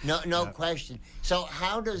 No question. So,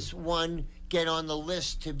 how does one get on the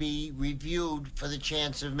list to be reviewed for the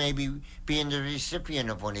chance of maybe being the recipient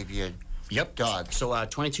of one of your dogs? So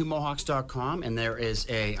 22mohawks.com, and there is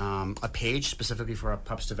a page specifically for our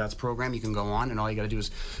Pups to Vets program. You can go on, and all you got to do is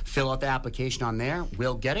fill out the application on there.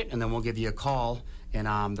 We'll get it, and then we'll give you a call.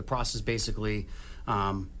 And the process basically,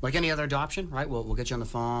 like any other adoption, right? We'll get you on the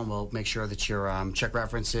phone. We'll make sure that your check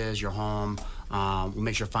references, your home. We'll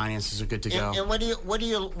make sure finances are good to go. And what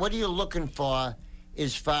are you looking for?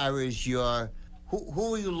 As far as who are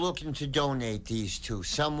you looking to donate these to?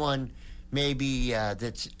 Someone maybe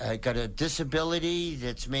that's got a disability,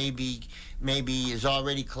 that's maybe is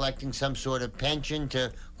already collecting some sort of pension to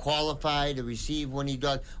qualify to receive one of your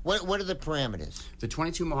dogs. What are the parameters? The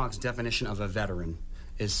 22 Mohawks definition of a veteran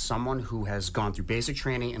is someone who has gone through basic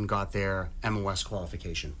training and got their MOS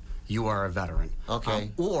qualification. You are a veteran.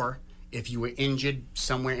 Okay. Or if you were injured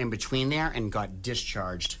somewhere in between there and got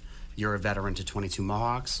discharged, you're a veteran to 22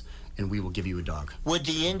 Mohawks, and we will give you a dog. Would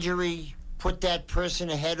the injury put that person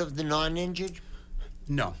ahead of the non-injured?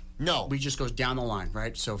 No. No. We just goes down the line,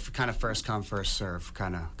 right? So kind of first come, first serve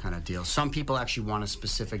kind of deal. Some people actually want a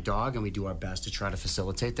specific dog, and we do our best to try to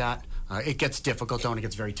facilitate that. It gets difficult, though, and it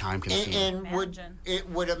gets very time-consuming. And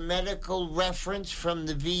would a medical reference from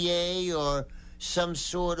the VA or some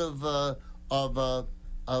sort of a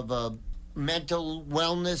mental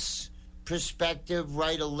wellness perspective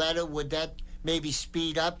write a letter? Would that maybe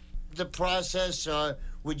speed up the process, or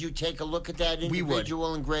would you take a look at that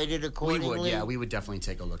individual and grade it accordingly? We would, yeah. We would definitely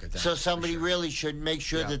take a look at that. So somebody really should make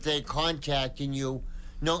sure that they're contacting you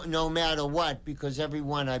no matter what, because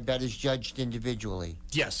everyone, I bet, is judged individually.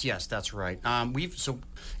 Yes, that's right. So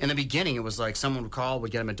in the beginning, it was like someone would call,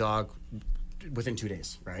 we'd get them a dog within 2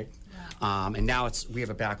 days, right? Yeah. And now we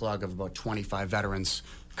have a backlog of about 25 veterans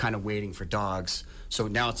kind of waiting for dogs. So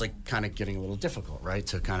now it's like kind of getting a little difficult, right?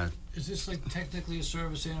 To kind of. Is this like technically a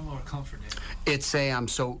service animal or a comfort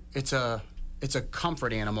animal? It's a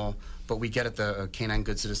comfort animal, but we get it the Canine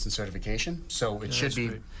Good Citizen certification. So it should be,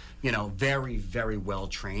 great. Very, very well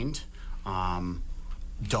trained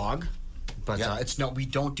dog. But we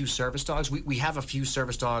don't do service dogs. We have a few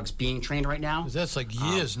service dogs being trained right now. That's like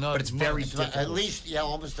years, not. But it's very difficult. At least,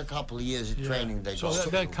 almost a couple of years of training. So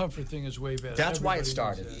that comfort thing is way better. That's why it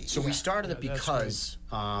started. So we started it because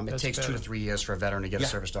it takes 2 to 3 years for a veteran to get a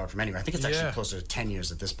service dog from anywhere. I think it's actually closer to 10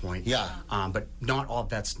 years at this point. Yeah. But not all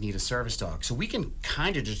vets need a service dog. So we can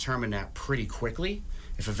kind of determine that pretty quickly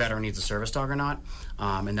if a veteran needs a service dog or not.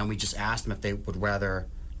 And then we just ask them if they would rather.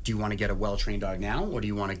 Do you want to get a well-trained dog now, or do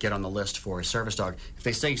you want to get on the list for a service dog? If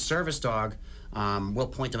they say service dog, we'll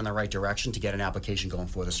point them in the right direction to get an application going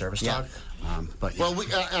for the service dog.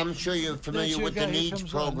 I'm sure you're familiar with the NEEDS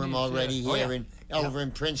program already here over in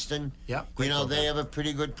Princeton. Yeah, they have a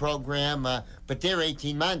pretty good program, but they're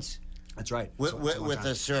 18 months. That's right. With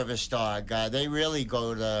a service dog. They really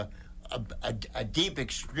go to a deep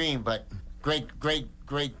extreme, but great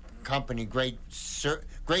company, great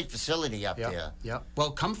facility up there. Yeah.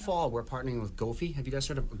 Well, come fall, we're partnering with Gofi. Have you guys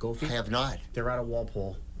heard of Gofi? I have not. They're out of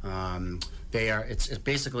Walpole. It's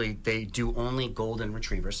basically they do only golden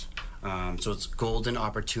retrievers. So it's golden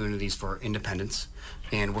opportunities for independence,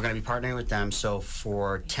 and we're going to be partnering with them. So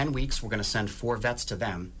for 10 weeks, we're going to send 4 vets to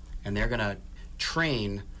them, and they're going to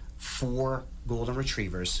train 4 golden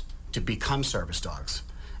retrievers to become service dogs,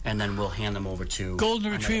 and then we'll hand them over to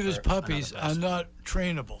golden retrievers. Puppies are not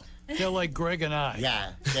trainable. They're like Greg and I.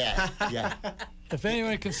 Yeah. If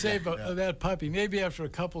anyone can save that puppy, maybe after a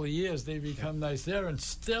couple of years they become nice. They're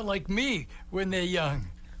like me when they're young.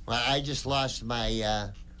 Well, I just lost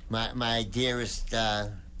my my dearest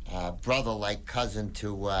brother-like cousin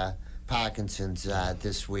to Parkinson's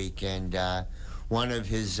this week, and one of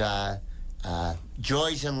his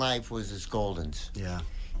joys in life was his Goldens. Yeah.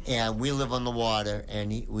 And we live on the water,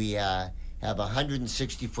 and we have a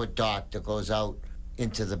 160-foot dock that goes out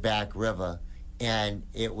into the back river, and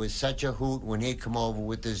it was such a hoot when he'd come over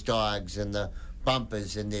with his dogs and the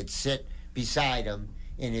bumpers, and they'd sit beside him,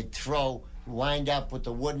 and he'd wind up with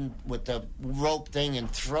the rope thing and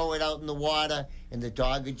throw it out in the water, and the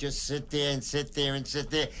dog would just sit there, and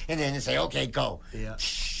then he'd say, okay, go.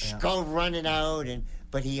 Go running out,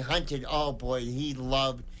 but he hunted, oh boy, he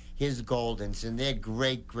loved his Goldens, and they're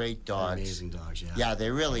great dogs. They're amazing dogs, yeah. Yeah, they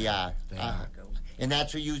really are. They are. And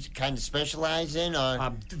that's what you kind of specialize in,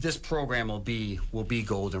 or this program will be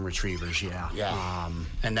golden retrievers, yeah.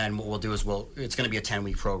 And then what we'll do is it's going to be a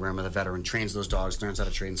 10-week program where the veteran trains those dogs, learns how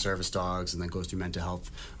to train service dogs, and then goes through mental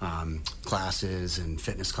health classes and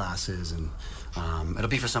fitness classes, and it'll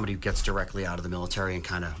be for somebody who gets directly out of the military and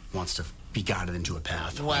kind of wants to be guided into a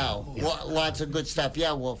path. Wow, lots of good stuff.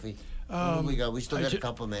 Yeah, Wolfie. Here we go. We still got a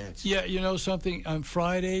couple minutes. Yeah, you know something? On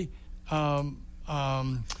Friday,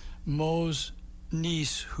 Mo's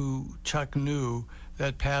niece, who Chuck knew,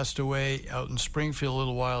 that passed away out in Springfield a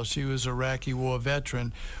little while. She was an Iraqi war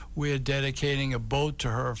veteran. We're dedicating a boat to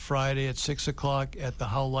her Friday at 6 o'clock at the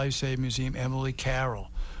Hull Life Saving Museum, Emily Carroll.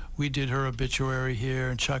 We did her obituary here,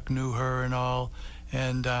 and Chuck knew her and all.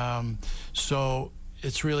 And so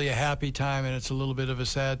it's really a happy time, and it's a little bit of a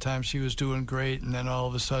sad time. She was doing great, and then all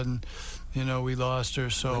of a sudden, we lost her.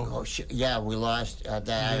 So we lost that.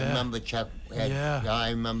 I remember Chuck I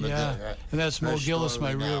remember that. And that's Mo Gillis,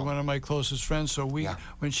 one of my closest friends. So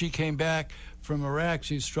when she came back from Iraq,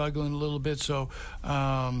 she's struggling a little bit. So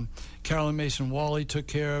Carolyn Mason Wally took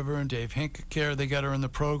care of her, and Dave Hinkacare. They got her in the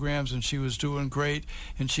programs, and she was doing great.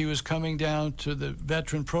 And she was coming down to the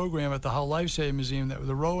veteran program at the Hull Lifesaving Museum, that was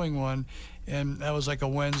the rowing one. And that was like a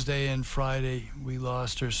Wednesday, and Friday we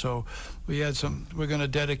lost her. So we're going to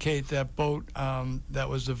dedicate that boat, that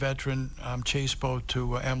was the veteran chase boat,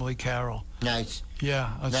 to Emily Carroll. Nice.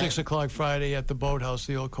 Yeah, on 6 o'clock Friday at the boathouse,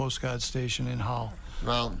 the old Coast Guard station in Hull.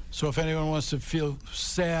 Well, so if anyone wants to feel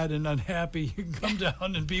sad and unhappy, you can come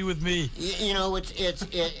down and be with me. You know,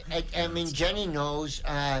 I mean, Jenny knows,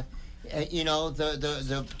 you know,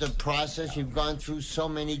 the process you've gone through so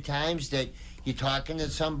many times that you're talking to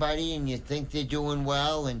somebody and you think they're doing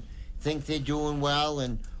well and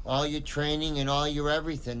all your training and all your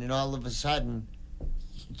everything, and all of a sudden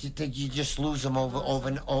you just lose them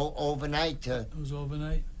overnight to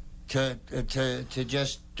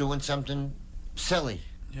just doing something silly.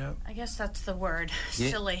 Yeah, I guess that's the word,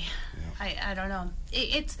 silly. I don't know.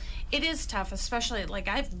 It is tough, especially like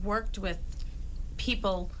I've worked with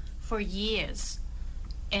people for years,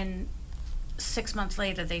 and 6 months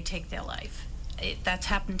later they take their life. That's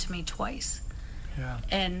happened to me twice. Yeah.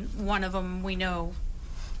 And one of them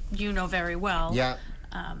you know very well. Yeah.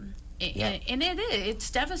 And it's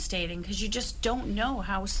devastating because you just don't know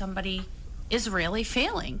how somebody is really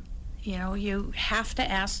feeling. You know, you have to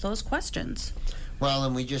ask those questions. Well,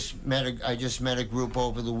 and I just met a group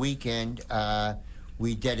over the weekend.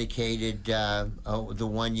 We dedicated the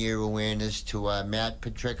 1 year awareness to Matt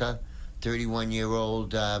Petricka,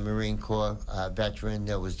 31-year-old Marine Corps veteran.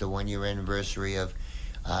 That was the 1 year anniversary of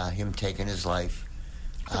him taking his life.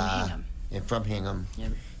 From Hingham.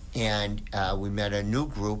 Yep. And we met a new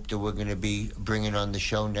group that we're going to be bringing on the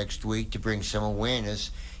show next week to bring some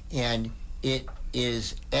awareness. And it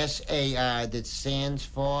is SAR, that stands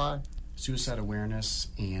for Suicide Awareness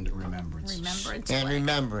and Remembrance.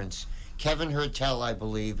 Remembrance. Kevin Hertel, I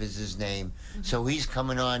believe, is his name. Mm-hmm. So he's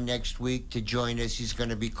coming on next week to join us. He's going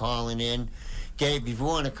to be calling in. Dave, if you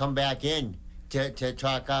want to come back in to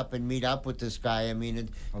talk up and meet up with this guy, I mean,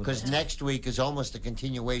 because next week is almost a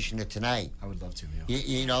continuation of tonight. I would love to,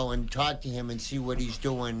 you know, and talk to him and see what he's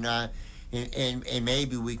doing, and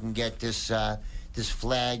maybe we can get this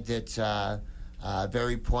flag that's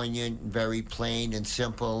very poignant and very plain and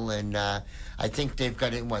simple. And I think they've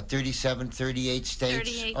got it in, 38 states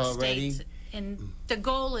 38 already? States. And the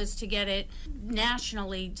goal is to get it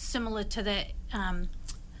nationally similar to the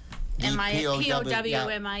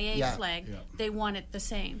POW-MIA flag. Yeah. They want it the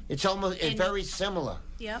same. It's very similar.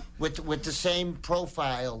 Yep. With the same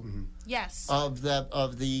profile. Yes. Of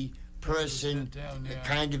the person,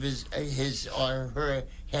 kind of his or her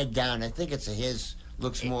head down. I think it's his.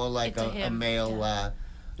 Looks more like a male,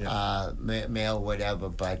 male whatever.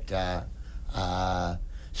 But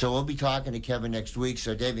so we'll be talking to Kevin next week.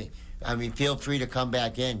 So David, I mean, feel free to come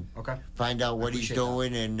back in. Okay. Find out what he's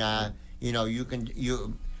doing, and you know, you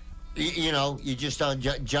just don't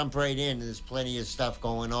jump right in. There's plenty of stuff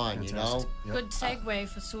going on. Fantastic. You know. Yep. Good segue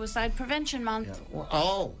for Suicide Prevention Month. Yeah.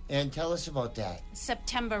 Oh, and tell us about that.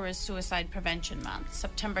 September is Suicide Prevention Month.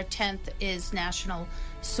 September 10th is National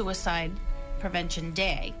Suicide Prevention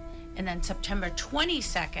Day, and then September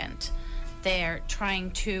 22nd they're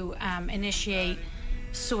trying to initiate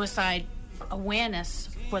suicide awareness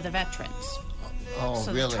for the veterans. So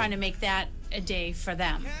really? They're trying to make that a day for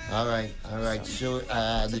them. All right. So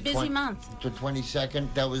it's a busy month. The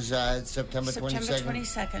 22nd. That was September 22nd. September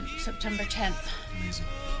 22nd. September 10th. Amazing.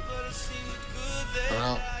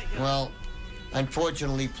 Well,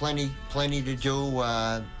 unfortunately, plenty to do.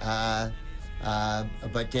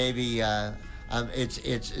 But Davey,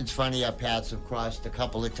 it's funny. Our paths have crossed a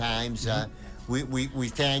couple of times. We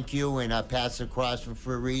thank you, and our paths have crossed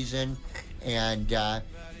for a reason. And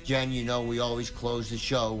Jen, you know, we always close the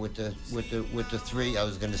show with the three. I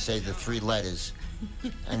was going to say the three letters.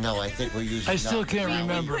 I know. I think we're using. I still can't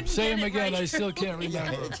remember. Say them again. Right. I still can't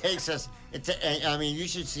remember. It takes us. I mean, you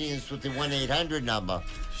should see us with the 1-800 number.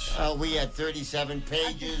 We had 37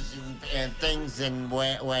 pages and things and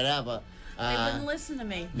whatever. They wouldn't listen to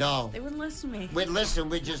me. No, they wouldn't listen to me. We'd listen.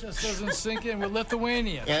 We just doesn't sink in. We're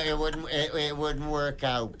Lithuanian. It wouldn't work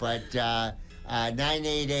out. But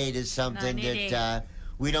 988 is something that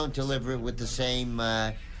we don't deliver it with the same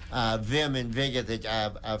vim and vigor that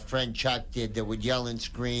our friend Chuck did. That would yell and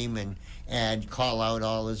scream and call out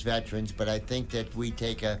all his veterans. But I think that we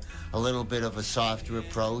take a little bit of a softer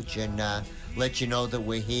approach and let you know that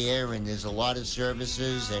we're here and there's a lot of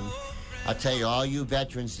services. And I'll tell you, all you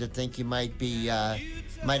veterans that think you might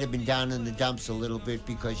have been down in the dumps a little bit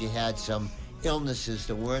because you had some illnesses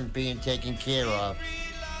that weren't being taken care of.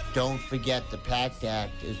 Don't forget the PACT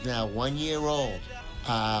Act is now 1 year old.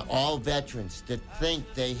 All veterans that think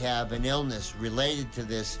they have an illness related to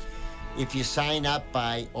this, if you sign up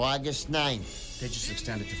by August 9th. They just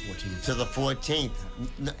extended to 14th. To the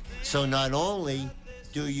 14th. So not only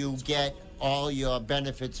do you get all your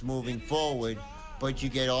benefits moving forward, but you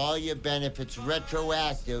get all your benefits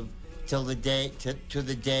retroactive till the day to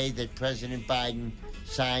the day that President Biden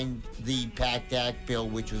signed the PACT Act bill,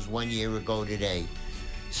 which was 1 year ago today.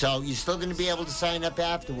 So you're still going to be able to sign up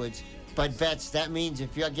afterwards. But vets, that means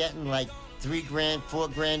if you're getting like $3 grand,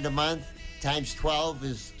 $4 grand a month, times 12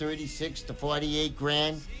 is 36 to 48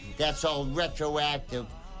 grand. That's all retroactive,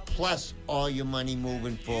 plus all your money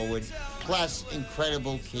moving forward, plus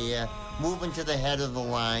incredible care, moving to the head of the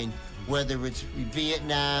line, whether it's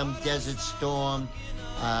Vietnam, Desert Storm,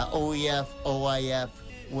 OEF, OIF,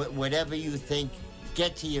 whatever you think.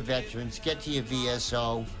 Get to your veterans, get to your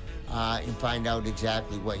VSO, and find out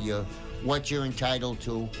exactly what you're entitled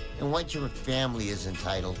to and what your family is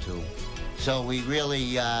entitled to. So we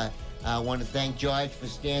really want to thank George for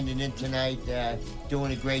standing in tonight,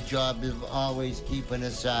 doing a great job of always keeping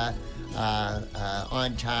us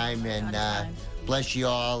on time. And bless you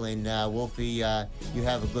all. And Wolfie, you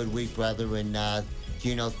have a good week, brother. And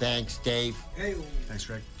Gino, thanks. Dave. Hey. Thanks,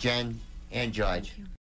 Greg. Jen and George.